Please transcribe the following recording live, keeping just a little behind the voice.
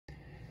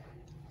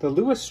The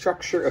Lewis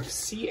structure of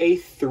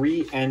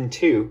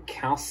Ca3N2,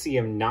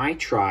 calcium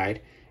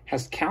nitride,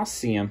 has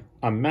calcium,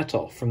 a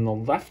metal, from the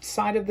left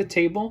side of the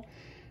table,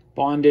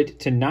 bonded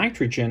to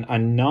nitrogen, a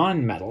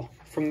nonmetal,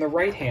 from the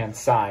right-hand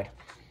side.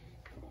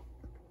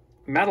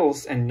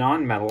 Metals and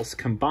nonmetals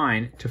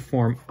combine to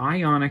form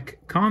ionic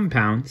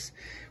compounds,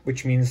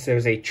 which means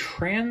there's a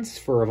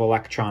transfer of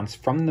electrons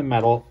from the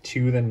metal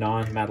to the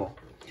nonmetal.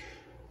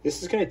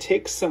 This is going to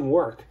take some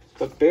work,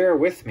 but bear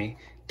with me.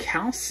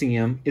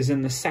 Calcium is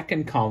in the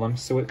second column,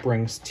 so it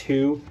brings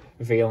 2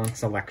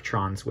 valence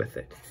electrons with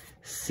it.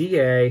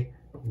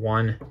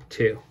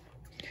 Ca1,2.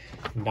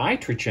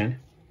 Nitrogen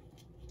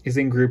is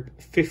in group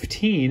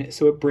 15,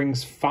 so it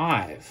brings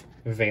 5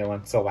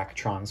 valence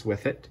electrons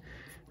with it.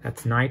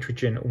 That's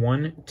nitrogen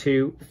 1,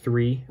 2,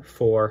 3,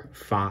 4,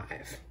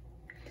 5.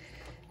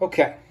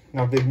 Okay,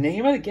 now the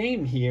name of the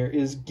game here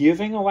is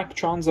giving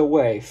electrons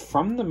away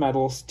from the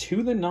metals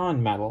to the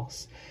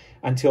nonmetals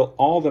until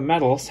all the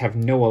metals have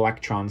no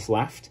electrons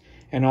left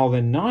and all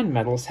the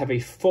nonmetals have a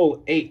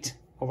full 8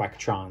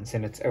 electrons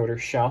in its outer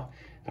shell.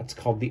 That's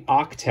called the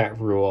octet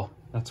rule.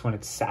 That's when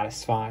it's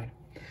satisfied.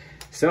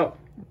 So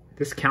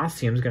this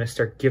calcium is going to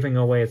start giving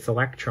away its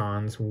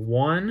electrons.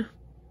 1,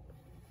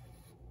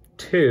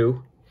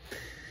 2.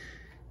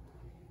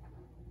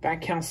 That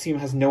calcium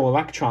has no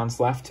electrons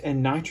left,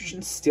 and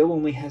nitrogen still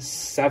only has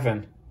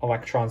 7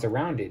 electrons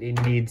around it.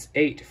 It needs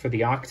 8 for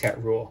the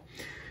octet rule.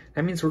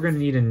 That means we're going to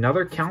need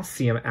another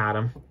calcium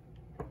atom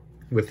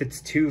with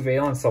its 2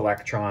 valence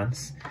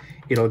electrons.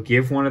 It'll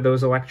give one of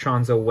those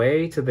electrons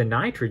away to the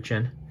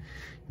nitrogen.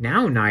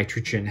 Now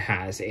nitrogen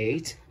has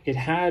 8. It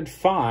had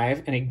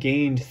 5 and it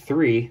gained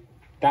 3.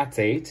 That's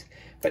 8.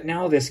 But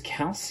now this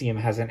calcium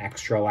has an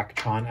extra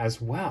electron as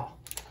well.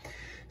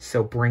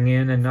 So bring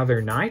in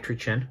another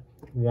nitrogen.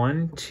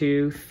 1,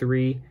 2,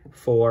 3,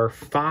 4,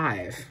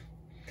 5.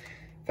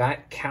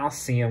 That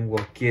calcium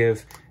will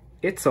give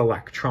its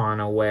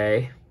electron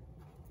away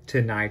to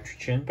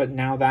nitrogen, but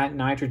now that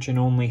nitrogen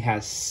only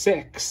has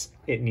 6.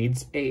 It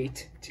needs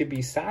 8 to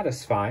be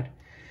satisfied.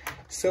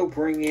 So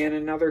bring in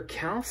another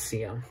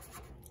calcium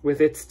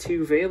with its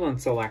 2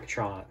 valence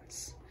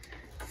electrons.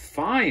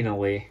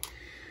 Finally,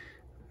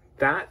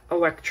 that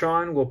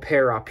electron will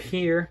pair up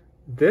here.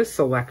 This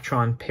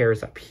electron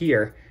pairs up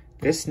here.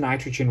 This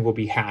nitrogen will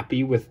be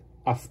happy with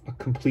a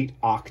complete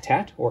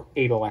octet, or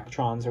 8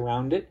 electrons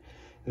around it.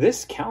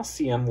 This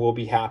calcium will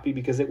be happy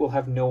because it will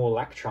have no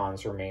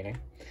electrons remaining.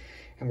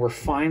 And we're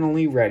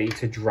finally ready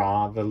to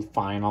draw the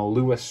final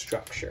Lewis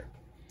structure.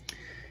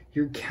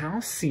 Your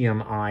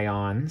calcium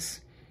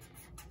ions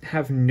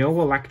have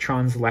no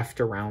electrons left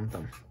around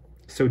them.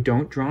 So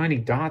don't draw any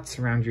dots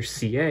around your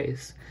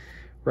CAs.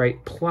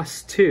 Write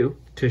 +2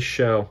 to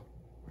show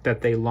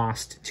that they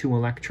lost 2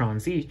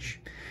 electrons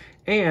each.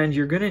 And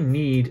you're going to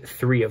need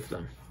 3 of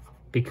them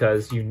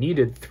because you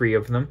needed 3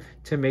 of them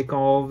to make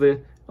all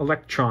the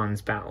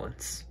electrons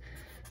balance.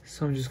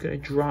 So I'm just going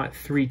to draw it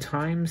 3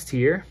 times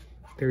here.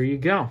 There you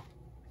go.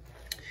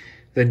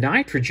 The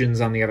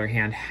nitrogens, on the other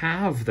hand,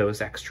 have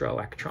those extra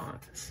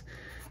electrons.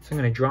 So I'm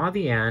going to draw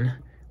the N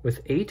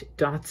with 8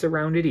 dots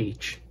around it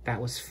each. That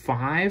was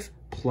 5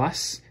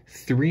 plus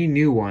 3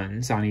 new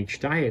ones on each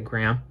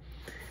diagram.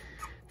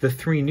 The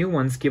 3 new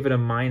ones give it a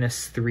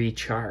 -3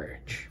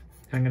 charge.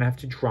 I'm going to have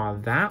to draw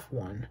that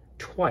one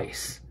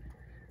twice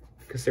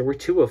because there were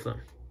 2 of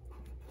them.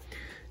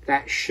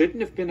 That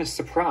shouldn't have been a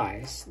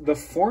surprise. The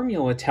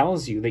formula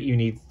tells you that you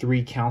need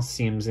 3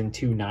 calciums and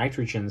 2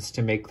 nitrogens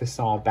to make this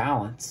all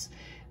balance.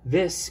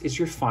 This is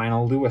your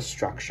final Lewis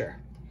structure.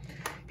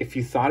 If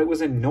you thought it was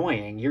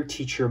annoying, your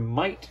teacher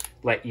might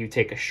let you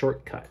take a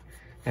shortcut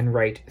and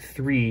write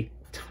 3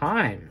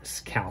 times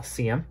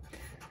calcium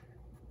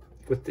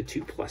with the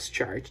 2+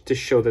 charge to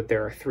show that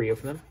there are 3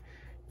 of them,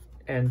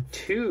 and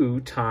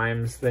 2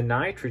 times the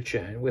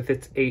nitrogen with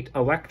its 8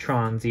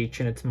 electrons each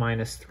and its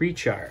 -3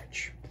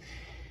 charge.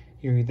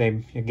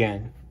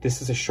 Again,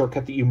 this is a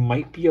shortcut that you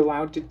might be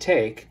allowed to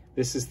take.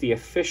 This is the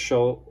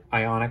official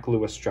ionic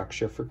Lewis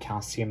structure for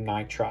calcium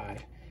nitride.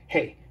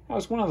 Hey, that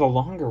was one of the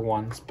longer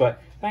ones,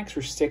 but thanks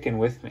for sticking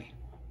with me.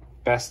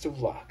 Best of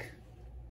luck.